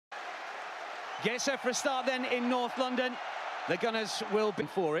Gets her for a start then in North London. The Gunners will be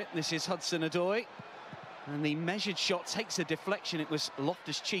for it. This is Hudson-Odoi. And the measured shot takes a deflection. It was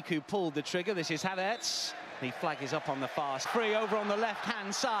Loftus-Cheek who pulled the trigger. This is Havertz. The flag is up on the fast. Free over on the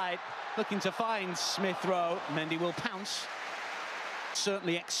left-hand side. Looking to find Smith Rowe. Mendy will pounce.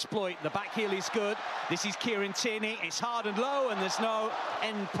 Certainly exploit. The back heel is good. This is Kieran Tierney. It's hard and low, and there's no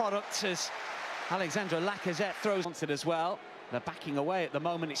end product as Alexandre Lacazette throws onto it as well. They're backing away at the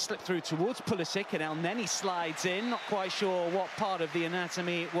moment. It slipped through towards Pulisic, and Elneny slides in. Not quite sure what part of the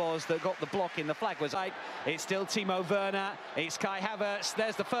anatomy it was that got the block in. The flag was right. It's still Timo Werner. It's Kai Havertz.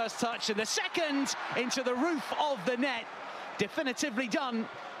 There's the first touch, and the second into the roof of the net. Definitively done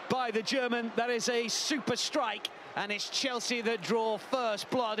by the German. That is a super strike, and it's Chelsea that draw first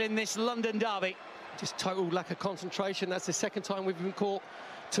blood in this London derby. Just total lack of concentration. That's the second time we've been caught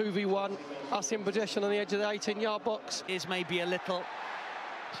 2v1, us in possession on the edge of the 18-yard box. Is maybe a little.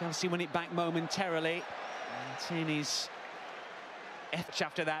 Chelsea win it back momentarily. Tierney's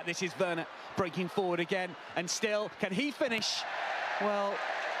after that. This is Werner breaking forward again, and still, can he finish? Well,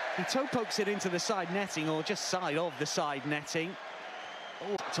 he toe pokes it into the side netting, or just side of the side netting.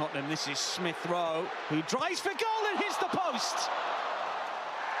 Oh, Tottenham, this is Smith Rowe, who drives for goal and hits the post.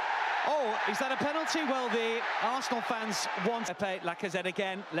 Oh, is that a penalty? Well, the Arsenal fans want Pepe. Lacazette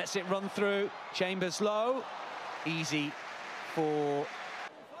again, lets it run through. Chambers low. Easy for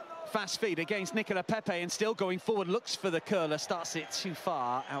fast feet against Nicola Pepe, and still going forward, looks for the curler, starts it too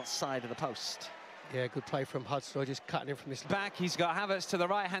far outside of the post. Yeah, good play from Hudson, just cutting in from this back. He's got Havertz to the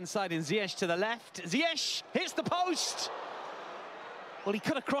right-hand side and Ziyech to the left. Ziyech hits the post. Well, he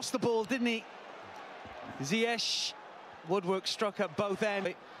could have crossed the ball, didn't he? Ziyech, woodwork struck at both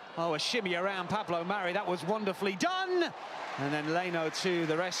ends. Oh, a shimmy around Pablo Mari. That was wonderfully done. And then Leno to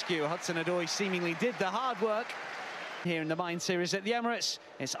the rescue. Hudson-Odoi seemingly did the hard work. Here in the Mind series at the Emirates,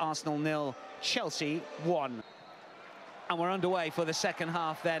 it's Arsenal 0, Chelsea 1. And we're underway for the second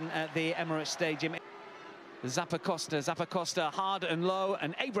half then at the Emirates Stadium. Zappacosta hard and low,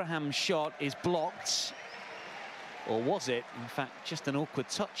 and Abraham's shot is blocked. Or was it? In fact, just an awkward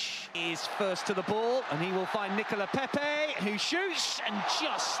touch. He's first to the ball, and he will find Nicola Pepe, who shoots and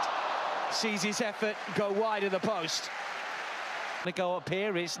just sees his effort go wide of the post. To go up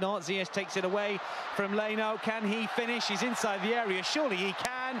here, it's not. Ziyech takes it away from Leno. Can he finish? He's inside the area. Surely he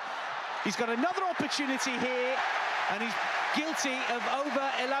can. He's got another opportunity here, and he's guilty of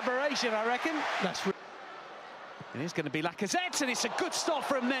over-elaboration, I reckon. That's right. It is going to be Lacazette, and it's a good stop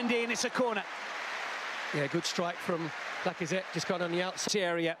from Mendy, and it's a corner. Yeah, good strike from Lacazette, just gone on the outside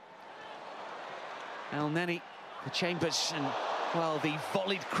area. Elneny, the Chambers, and, well, the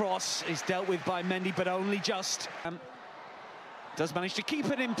volleyed cross is dealt with by Mendy, but only just. Does manage to keep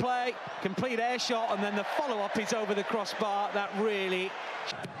it in play, complete air shot, and then the follow-up is over the crossbar. That really...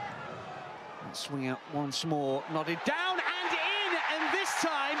 Swing out once more, nodded down and in, and this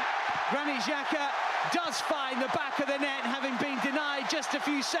time Granit Xhaka does find the back of the net, having been denied just a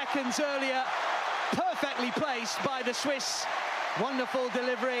few seconds earlier. Perfectly placed by the Swiss. Wonderful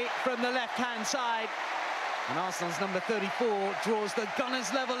delivery from the left-hand side. And Arsenal's number 34 draws the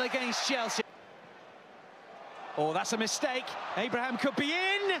Gunners level against Chelsea. Oh, that's a mistake. Abraham could be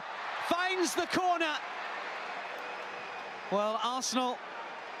in. Finds the corner. Well, Arsenal,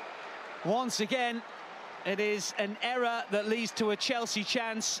 once again, it is an error that leads to a Chelsea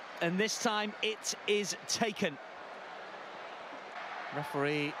chance, and this time it is taken.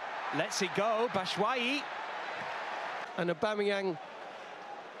 Referee lets it go. Batshuayi. And Aubameyang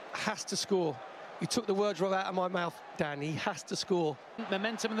has to score. You took the words right out of my mouth, Dan. He has to score.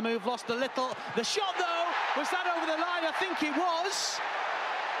 Momentum in the move, lost a little. The shot, though, was that over the line? I think it was.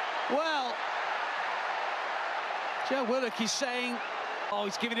 Well, Joe Willock is saying, oh,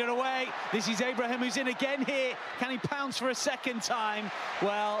 he's giving it away. This is Abraham who's in again here. Can he pounce for a second time?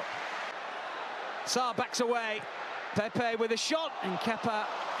 Well, Sarr backs away. Pepe with a shot, and Kepa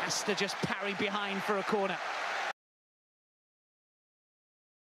has to just parry behind for a corner.